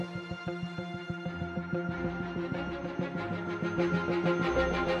Welcome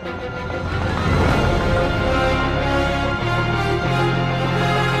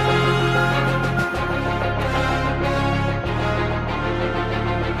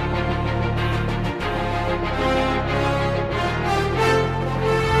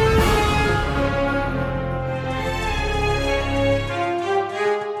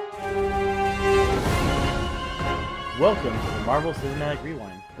to the Marvel Cinematic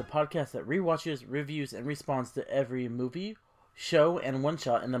Rewind, the podcast that rewatches, reviews, and responds to every movie, show, and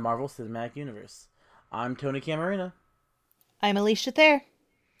one-shot in the Marvel Cinematic Universe. I'm Tony Camarena. I'm Alicia Thayer.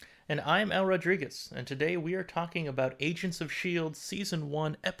 And I'm El Rodriguez, and today we are talking about Agents of S.H.I.E.L.D. Season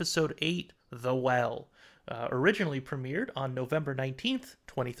 1, Episode 8, The Well, originally premiered on November 19th,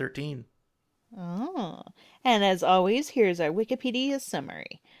 2013. Oh, and as always, here's our Wikipedia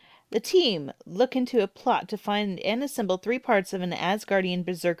summary. The team look into a plot to find and assemble 3 parts of an Asgardian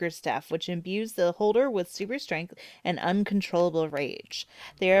berserker staff, which imbues the holder with super strength and uncontrollable rage.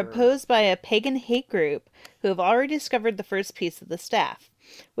 They are opposed by a pagan hate group who have already discovered the first piece of the staff.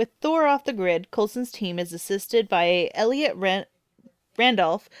 With Thor off the grid, Coulson's team is assisted by Elliot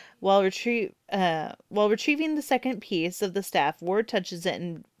Randolph. While retrieving the second piece of the staff, Ward touches it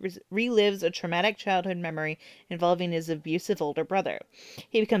and relives a traumatic childhood memory involving his abusive older brother.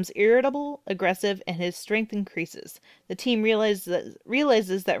 He becomes irritable, aggressive, and his strength increases. The team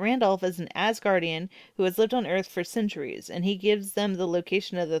realizes that Randolph is an Asgardian who has lived on Earth for centuries, and he gives them the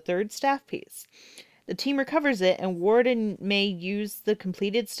location of the third staff piece. The team recovers it, and Ward and May use the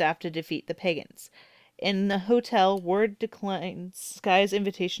completed staff to defeat the pagans. In the hotel, Ward declines Skye's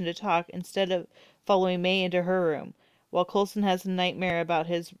invitation to talk instead of following May into her room, while Coulson has a nightmare about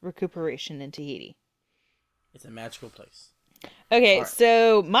his recuperation in Tahiti. It's a magical place. Okay, right.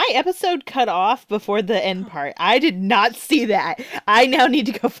 So my episode cut off before the end part. I did not see that. I now need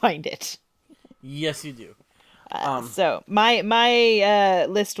to go find it. Yes, you do. So my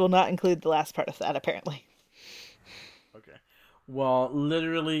list will not include the last part of that, apparently. Okay. Well,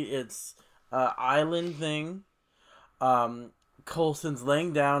 literally, it's island thing. Coulson's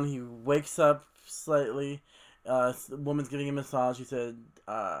laying down. He wakes up slightly. The woman's giving him a massage. He said,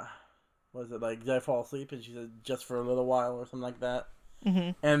 was it like, did I fall asleep? And she said, just for a little while or something like that.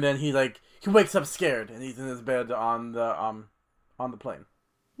 Mm-hmm. And then he wakes up scared and he's in his bed on the plane.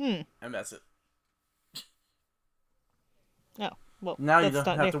 And that's it. Oh, well. Now you don't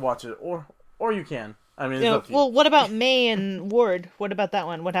have to watch it, or you can. I mean, it's up to you. Well, what about May and Ward? What about that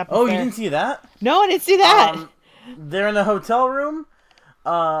one? What happened there? You didn't see that? No, I didn't see that. They're in a hotel room.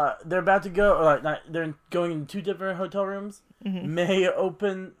 They're about to go. They're going in 2 different hotel rooms. Mm-hmm. May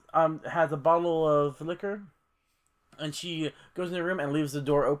has a bottle of liquor, and she goes in the room and leaves the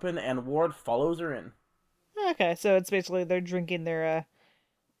door open, and Ward follows her in. Okay, so it's basically they're drinking their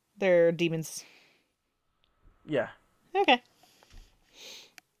demons. Yeah. Okay.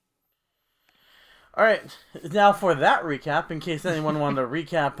 Alright, now for that recap, in case anyone wanted a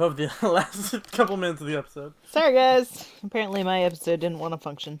recap of the last couple minutes of the episode. Sorry, guys. Apparently my episode didn't want to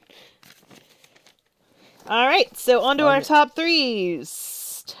function. Alright, so on to our top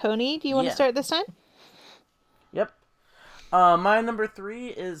 3s. Tony, do you want to start this time? Yep. My number 3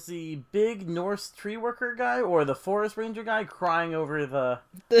 is the big Norse tree worker guy, or the forest ranger guy, crying over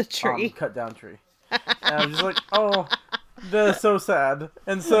the tree. Cut down tree. And I was just like, oh, that's so sad.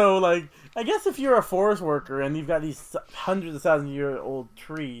 And so, I guess if you're a forest worker and you've got these hundreds of thousand-year-old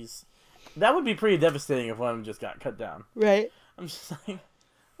trees, that would be pretty devastating if one of them just got cut down. Right. I'm just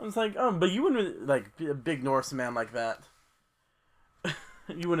like, oh, but you wouldn't, be a big Norse man like that.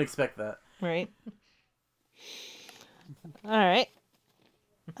 You wouldn't expect that. Right. Alright.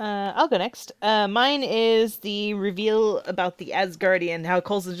 I'll go next. Mine is the reveal about the Asgardian, how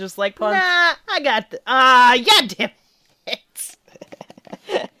Coulson's just like, Punt. nah, I got yeah, damn it.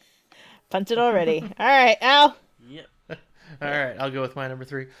 Punted already. Alright, Al. Yep. Alright, I'll go with my number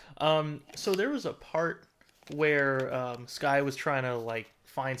 3. So there was a part where Skye was trying to,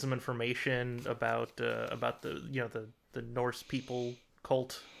 find some information about the Norse people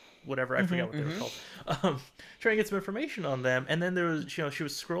cult, whatever, I forgot what they were called. Trying to get some information on them, and then there was, she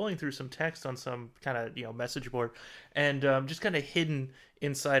was scrolling through some text on some kind of, message board, and just kind of hidden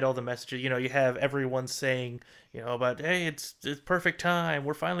inside all the messages, you have everyone saying, about, hey, it's perfect time,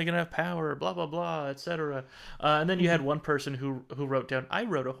 we're finally gonna have power, blah blah blah, etc. And then you had one person who wrote down, I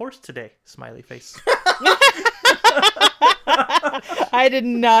rode a horse today, smiley face. I did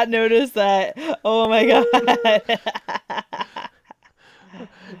not notice that. Oh my god.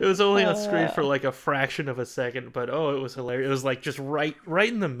 It was only on screen for like a fraction of a second, but it was hilarious. It was like just right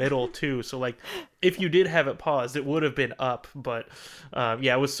in the middle too. So like, if you did have it paused, it would have been up. But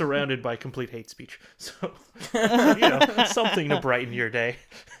it was surrounded by complete hate speech. So something to brighten your day.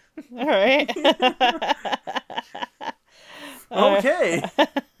 All right. Okay.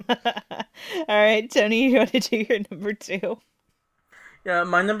 All right, Tony, you want to do your number 2? Yeah,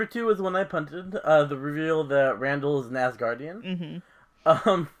 my number 2 is when I punted. The reveal that Randall is an Asgardian.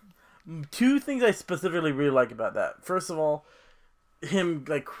 Mm-hmm. 2 things I specifically really like about that. First of all, him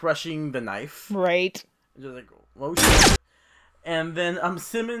like crushing the knife. Right. Just like, whoa, shit. And then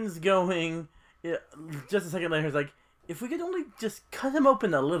Simmons going. Just a second later, he's like, if we could only just cut him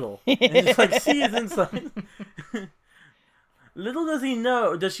open a little, and just like see his inside. Little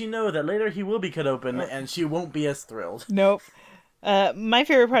does she know that later he will be cut open, and she won't be as thrilled. Nope. My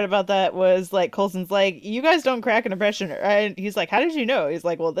favorite part about that was like Coulson's like, you guys don't crack an impression, and he's like, how did you know? He's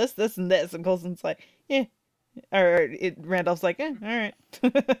like, well, this, and this, and Coulson's like, yeah, Randolph's like, all right.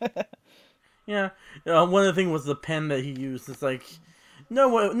 Yeah, one of the things was the pen that he used. It's like,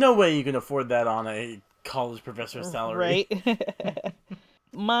 no way you can afford that on a college professor's salary. Right.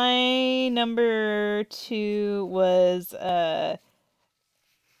 My number 2 was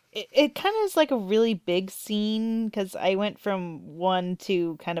it kind of is like a really big scene because I went from one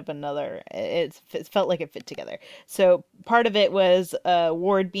to kind of another. It felt like it fit together. So part of it was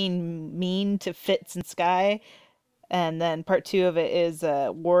Ward being mean to Fitz and Skye, and then part 2 of it is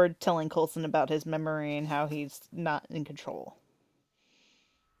Ward telling Coulson about his memory and how he's not in control.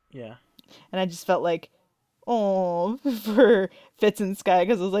 Yeah. And I just felt like, oh, for Fitz and Skye,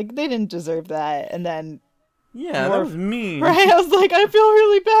 because I was like, they didn't deserve that. And then yeah, that was mean. Right? I was like, I feel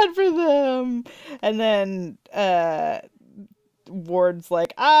really bad for them. And then Ward's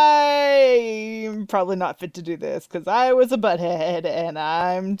like, I'm probably not fit to do this because I was a butthead and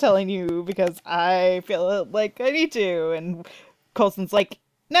I'm telling you because I feel like I need to. And Coulson's like,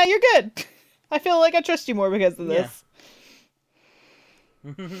 no, you're good. I feel like I trust you more because of this.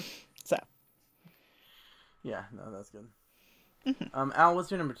 Yeah. So. Yeah, no, that's good. Al, what's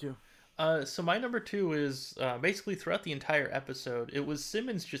your number 2? So my number 2 is basically throughout the entire episode, it was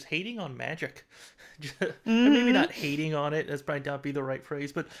Simmons just hating on magic. And maybe not hating on it, that's probably not be the right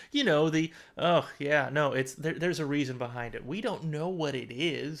phrase, but it's there's a reason behind it. We don't know what it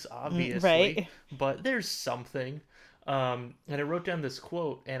is, obviously, right. But there's something. And I wrote down this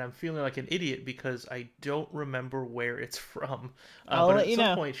quote, and I'm feeling like an idiot because I don't remember where it's from. But at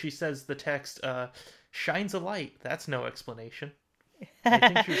some point, she says the text shines a light. That's no explanation. I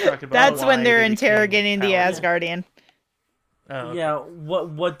think she was talking about that's when they're interrogating the Asgardian. Oh, okay. Yeah,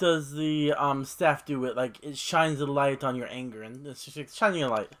 what does the staff do? It shines a light on your anger, and it's just like shining a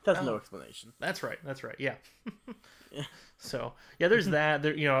light. That's no explanation. That's right. Yeah. Yeah. So there's that.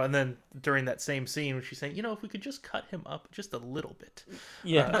 There, and then during that same scene, when she's saying, if we could just cut him up just a little bit,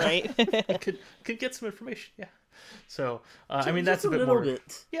 right, could get some information. Yeah. So that's a bit little more.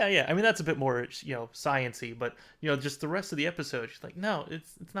 Bit. Yeah. I mean, that's a bit more science-y, but just the rest of the episode, she's like, no,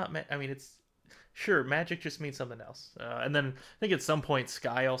 it's not. It's sure magic just means something else. And then I think at some point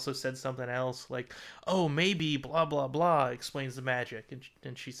Skye also said something else like, oh, maybe blah blah blah explains the magic,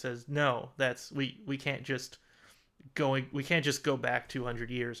 and she says, no, that's we can't just go back 200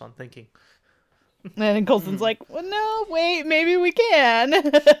 years on thinking. And then Coulson's like, well, no, wait, maybe we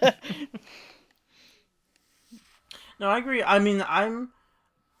can. No, I agree. I mean,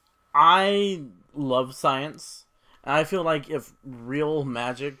 I love science. And I feel like if real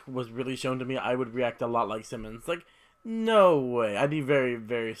magic was really shown to me, I would react a lot like Simmons. Like, no way. I'd be very,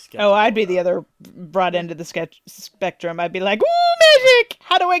 very skeptical. Oh, I'd be the other broad end of the spectrum. I'd be like, ooh, magic!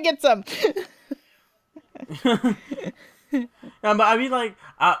 How do I get some? No, but I mean, like,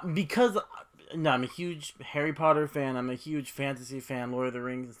 because I'm a huge Harry Potter fan. I'm a huge fantasy fan, Lord of the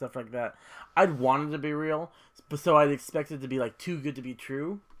Rings and stuff like that. I'd want it to be real, so I'd expect it to be like too good to be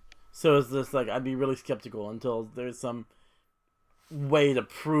true. So it's just like I'd be really skeptical until there's some way to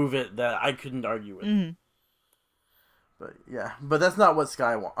prove it that I couldn't argue with. Mm-hmm. But yeah, but that's not what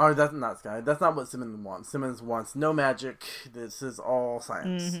Skye wants. Or that's not Skye. That's not what Simmons wants. Simmons wants no magic. This is all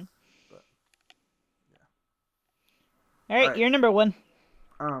science. Mm-hmm. But, yeah. All right, you're number 1.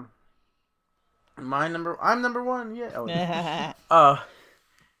 I'm number 1. Yeah. Oh.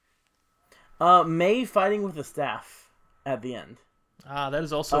 May fighting with the staff at the end. That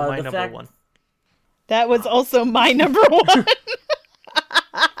is also my number 1. That was also my number 1.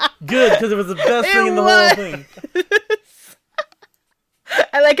 Good, because it was the best thing in the whole thing.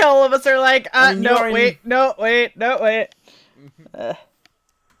 I like how all of us are like, no, wait.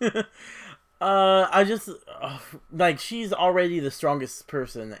 I just like she's already the strongest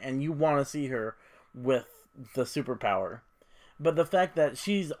person, and you want to see her with the superpower. But the fact that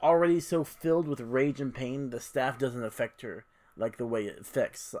she's already so filled with rage and pain, the staff doesn't affect her like the way it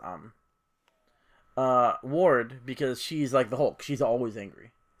affects Ward, because she's like the Hulk. She's always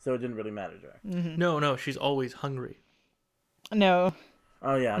angry, so it didn't really matter to her. No, she's always hungry. No.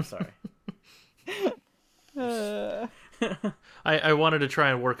 Oh yeah, I'm sorry. I wanted to try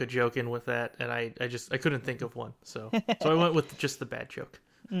and work a joke in with that, and I couldn't think of one, so I went with just the bad joke.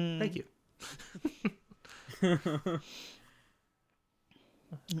 Thank you.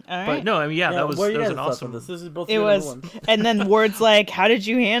 All right. But no, I mean, yeah, that was an awesome. This is both It was, and then Ward's like, "How did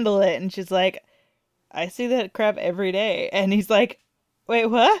you handle it?" And she's like, "I see that crap every day." And he's like, "Wait,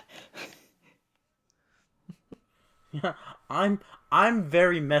 what?" Yeah, I'm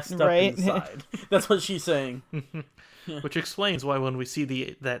very messed up Right? inside. That's what she's saying. Which explains why when we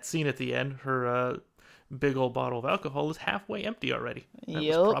see that scene at the end, her big old bottle of alcohol is halfway empty already. That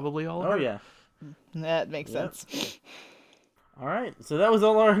Yep. was probably all. Oh her. yeah. That makes Yep. sense. All right, so that was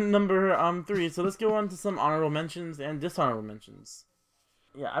all our number 3. So let's go on to some honorable mentions and dishonorable mentions.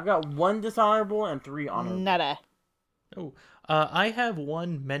 Yeah, I've got 1 dishonorable and 3 honorable. Nada. Oh, I have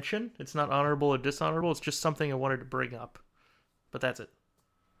one mention. It's not honorable or dishonorable. It's just something I wanted to bring up, but that's it.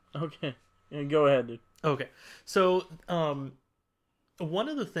 Okay, yeah, go ahead, dude. Okay, so one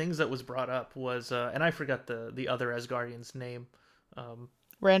of the things that was brought up was, and I forgot the other Asgardian's name. What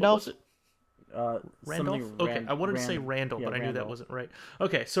Randolph? was it? Randolph? Randolph? Okay, I wanted to say Randall, yeah, but I knew that Randolph. wasn't right.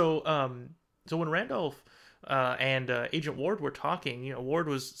 Okay, so when Randolph and Agent Ward were talking, Ward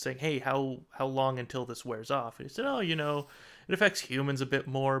was saying, "Hey, how long until this wears off?" And he said, "Oh, it affects humans a bit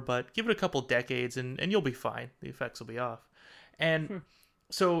more, but give it a couple decades and you'll be fine. The effects will be off." And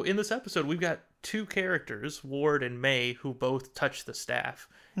so in this episode, we've got 2 characters, Ward and May, who both touch the staff,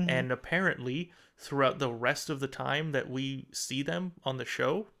 and apparently throughout the rest of the time that we see them on the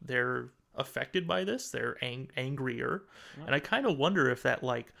show, they're affected by this. They're angrier, and I kind of wonder if that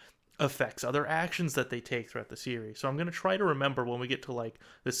affects other actions that they take throughout the series. So I'm going to try to remember when we get to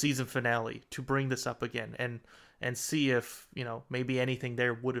the season finale to bring this up again and see if maybe anything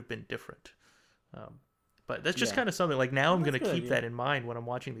there would have been different. But that's just kind of something now I'm going to keep that in mind when I'm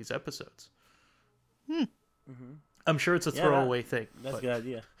watching these episodes. I'm sure it's a throwaway thing. That's a good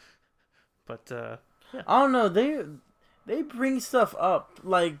idea. But yeah. I don't know. They bring stuff up.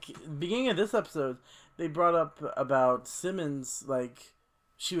 Beginning of this episode, they brought up about Simmons.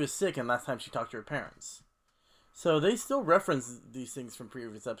 She was sick, and last time she talked to her parents. So they still reference these things from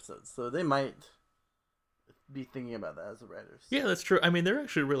previous episodes. So they might be thinking about that as the writers. Yeah, that's true. I mean, they're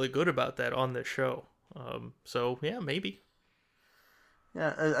actually really good about that on this show. So yeah, maybe.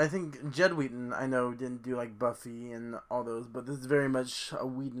 Yeah, I think Jed Wheaton, I know, didn't do Buffy and all those, but this is very much a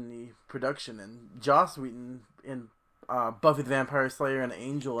Wheaton-y production. And Joss Wheaton in Buffy the Vampire Slayer and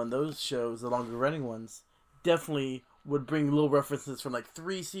Angel and those shows, the longer running ones, definitely would bring little references from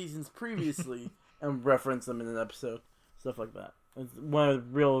 3 seasons previously and reference them in an episode. Stuff like that. It's one of the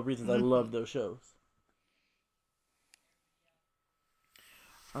real reasons I love those shows.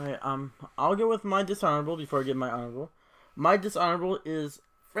 Alright, I'll go with my dishonorable before I give my honorable. My dishonorable is,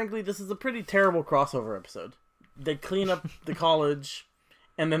 frankly, this is a pretty terrible crossover episode. They clean up the college,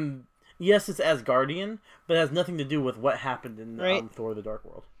 and then, yes, it's Asgardian, but it has nothing to do with what happened in Thor the Dark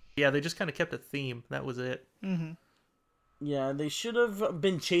World. Yeah, they just kind of kept a theme. That was it. Mm-hmm. Yeah, they should have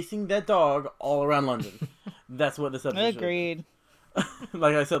been chasing that dog all around London. That's what this episode Agreed.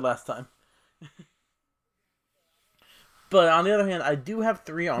 like I said last time. But on the other hand, I do have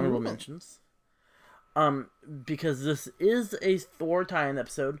 3 honorable mentions. Because this is a Thor tie-in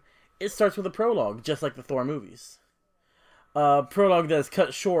episode. It starts with a prologue, just like the Thor movies. Prologue that is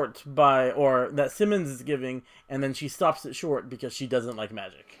cut short or that Simmons is giving, and then she stops it short because she doesn't like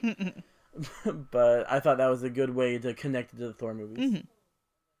magic. But I thought that was a good way to connect it to the Thor movies. Mm-hmm.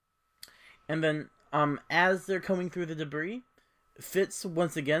 And then, as they're coming through the debris, Fitz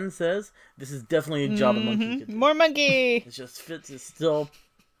once again says, "This is definitely a job a monkey could do." More monkey! It's just Fitz is still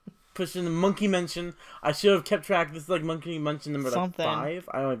pushing the monkey mention. I should have kept track. This is monkey mention number 5.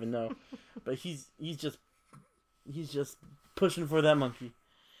 I don't even know, but he's just pushing for that monkey.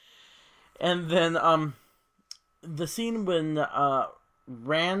 And then the scene when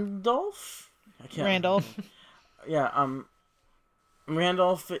Randolph. Yeah.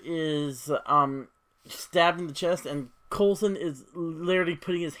 Randolph is stabbed in the chest, and Coulson is literally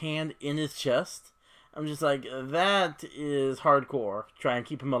putting his hand in his chest. I'm just that is hardcore. Try and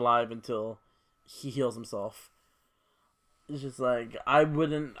keep him alive until he heals himself. It's just I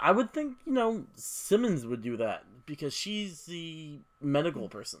would think, Simmons would do that because she's the medical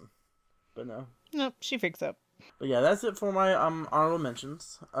person. But no. Nope, she freaks out. But yeah, that's it for my honorable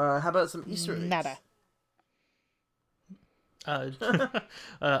mentions. How about some Easter eggs? Nada.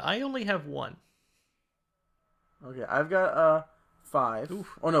 I only have one. Okay, I've got 5.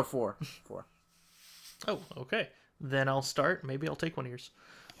 Oof. Oh no, 4. 4. Oh, okay. Then I'll start. Maybe I'll take one of yours.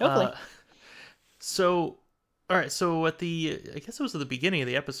 Hopefully. So, all right. So I guess it was at the beginning of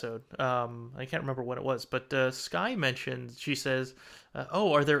the episode. I can't remember what it was, but Sky mentioned. She says,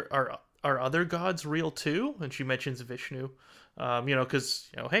 "Oh, are other gods real too?" And she mentions Vishnu. Because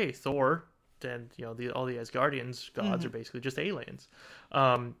hey, Thor and all the Asgardians gods are basically just aliens.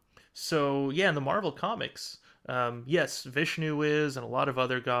 So yeah, in the Marvel comics. Yes, Vishnu is, and a lot of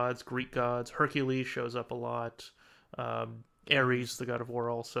other gods, Greek gods. Hercules shows up a lot. Ares, the god of war,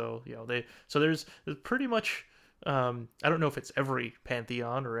 also. There's pretty much. I don't know if it's every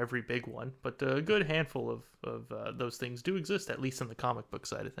pantheon or every big one, but a good handful of those things do exist, at least in the comic book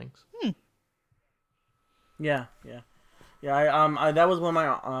side of things. Yeah. I that was one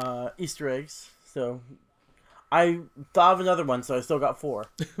of my Easter eggs. So I thought of another one, so I still got 4.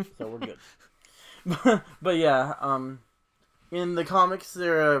 So we're good. But yeah, in the comics,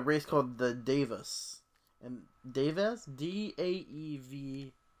 they're a race called the Devas. And Devas?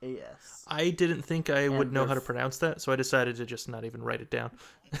 Daevas. I didn't think I would know how to pronounce that, so I decided to just not even write it down.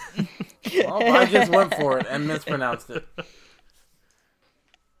 Well, I just went for it and mispronounced it.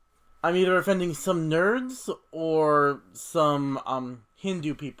 I'm either offending some nerds or some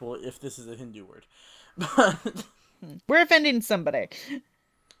Hindu people, if this is a Hindu word. But We're offending somebody.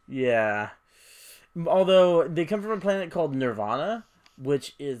 yeah. Although they come from a planet called Nirvana,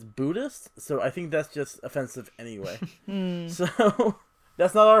 which is Buddhist, so I think that's just offensive anyway. So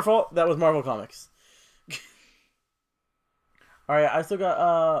that's not our fault. That was Marvel Comics. All right, I still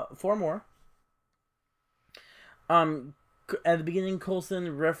got 4 more. At the beginning,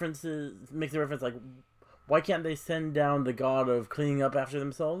 Coulson makes a reference like, why can't they send down the god of cleaning up after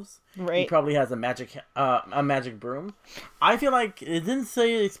themselves? Right. He probably has a magic broom. I feel like it didn't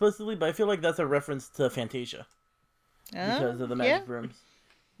say it explicitly, but I feel like that's a reference to Fantasia because of the magic brooms.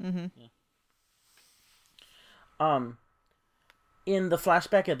 Mm-hmm. Yeah. In the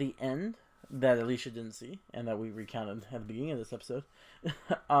flashback at the end that Alicia didn't see and that we recounted at the beginning of this episode,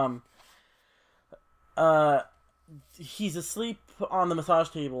 he's asleep on the massage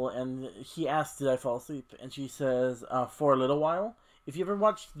table, and he asks, "Did I fall asleep?" And she says, "For a little while." If you ever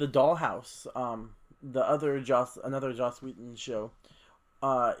watched The Dollhouse, another Joss Whedon show,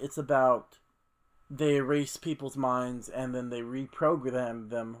 it's about they erase people's minds and then they reprogram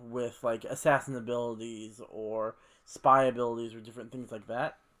them with like assassin abilities or spy abilities or different things like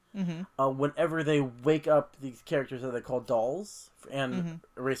that. Mm-hmm. Whenever they wake up, these characters that they call dolls and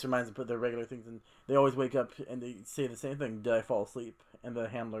erase their minds and put their regular things in, they always wake up and they say the same thing: "Did I fall asleep?" And the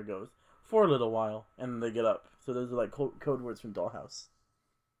handler goes, "For a little while," and then they get up. So those are like code words from Dollhouse.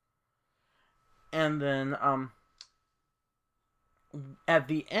 And then at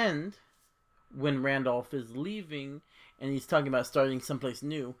the end, when Randolph is leaving and he's talking about starting someplace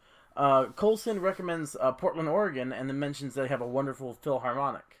new, Coulson recommends Portland, Oregon, and then mentions they have a wonderful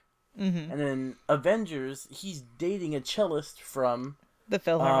Philharmonic. Mm-hmm. And then Avengers, he's dating a cellist from The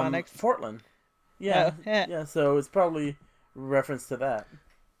Philharmonics. Portland. Yeah, Oh, yeah. yeah. So it's probably reference to that.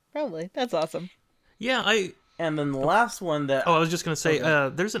 Probably. That's awesome. Yeah, And then the last one that I was just gonna say,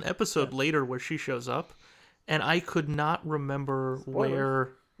 there's an episode later where she shows up, and I could not remember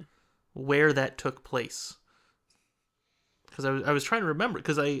where that took place. Because I was trying to remember,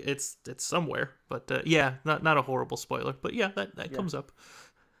 because it's somewhere, but yeah, not a horrible spoiler, but yeah, that comes up.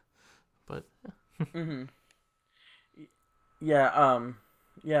 But Mm-hmm. Yeah,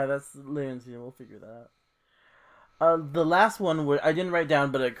 that's later in the season. We'll figure that out. The last one I didn't write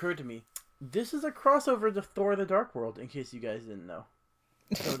down, but it occurred to me. This is a crossover to Thor: The Dark World, in case you guys didn't know.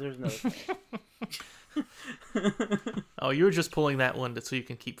 So there's no. oh, you were just pulling that one so you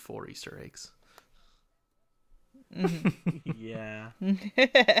can keep 4 Easter eggs. Yeah.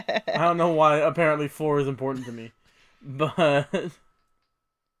 I don't know why. Apparently, 4 is important to me, but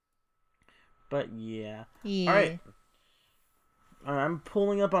yeah. All right. I'm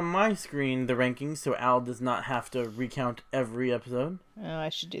pulling up on my screen the rankings so Al does not have to recount every episode. Oh, I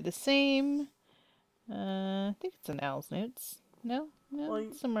should do the same. I think it's in Al's notes. No, Well,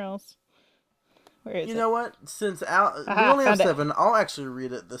 it's somewhere else. Where is it? You know what? Since Al, we Aha, only have found it. 7, I'll actually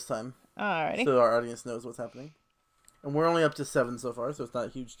read it this time Alrighty. so our audience knows what's happening. And we're only up to 7 so far, so it's not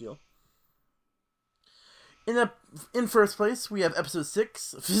a huge deal. In first place, we have episode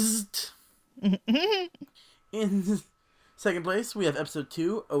 6. In second place, we have episode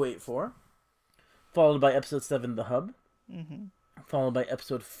 2, 084. Followed by episode 7, The Hub. Mm-hmm. Followed by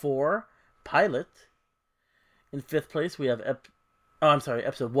episode 4, Pilot. In 5th place, we have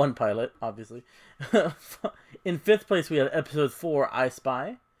episode 1 Pilot, obviously. In 5th place, we have episode 4, I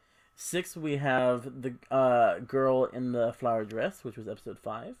Spy. 6th, we have the girl in the flower dress, which was episode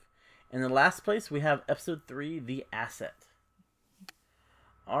 5. In the last place, we have episode 3, The Asset.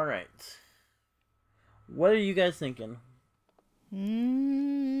 All right. What are you guys thinking?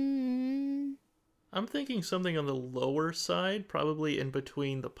 I'm thinking something on the lower side, probably in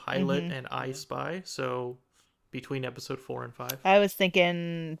between the pilot and I Spy. So between episode 4 and 5. I was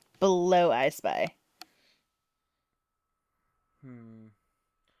thinking below I Spy.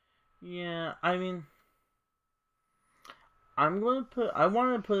 Yeah, I mean, I want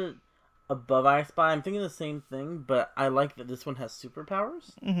to put it above I Spy. I'm thinking the same thing, but I like that this one has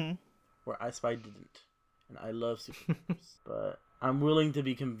superpowers, where I Spy didn't. And I love superpowers, but I'm willing to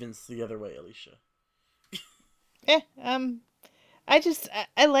be convinced the other way, Alicia.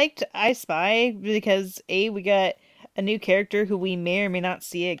 I liked I Spy because we got a new character who we may or may not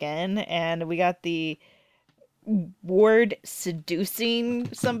see again, and we got the Ward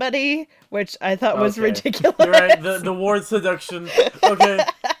seducing somebody, which I thought was ridiculous. You're right, the Ward seduction. Okay.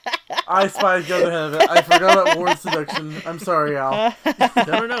 I Spy goes ahead of it. I forgot about Ward seduction. I'm sorry, Al.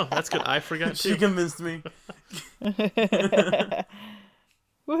 No. That's good. I forgot too. She convinced me.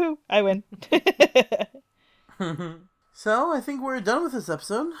 Woohoo! I win. So, I think we're done with this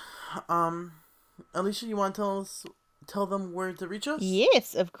episode. Alicia, you want to tell them where to reach us?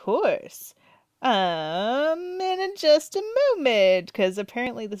 Yes, of course. In just a moment, because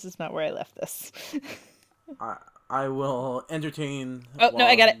apparently this is not where I left this. I will entertain. Oh, no,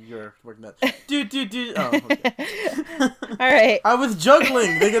 I got it. You're working that. Do. Oh, okay. All right. I was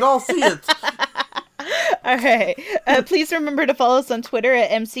juggling. They could all see it. All right. Please remember to follow us on Twitter at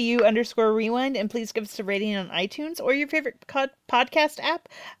MCU_rewind, and please give us a rating on iTunes or your favorite podcast app.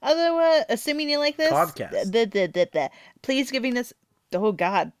 Otherwise, assuming you like this, please giving us. Oh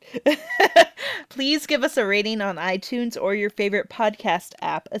God. Please give us a rating on iTunes or your favorite podcast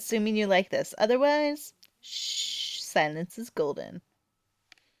app, assuming you like this. Otherwise, shh, silence is golden.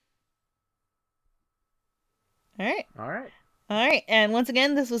 All right. And once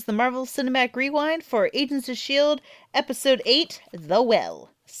again, this was the Marvel Cinematic Rewind for Agents of S.H.I.E.L.D. Episode 8, The Well.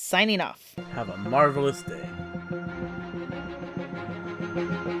 Signing off. Have a marvelous day.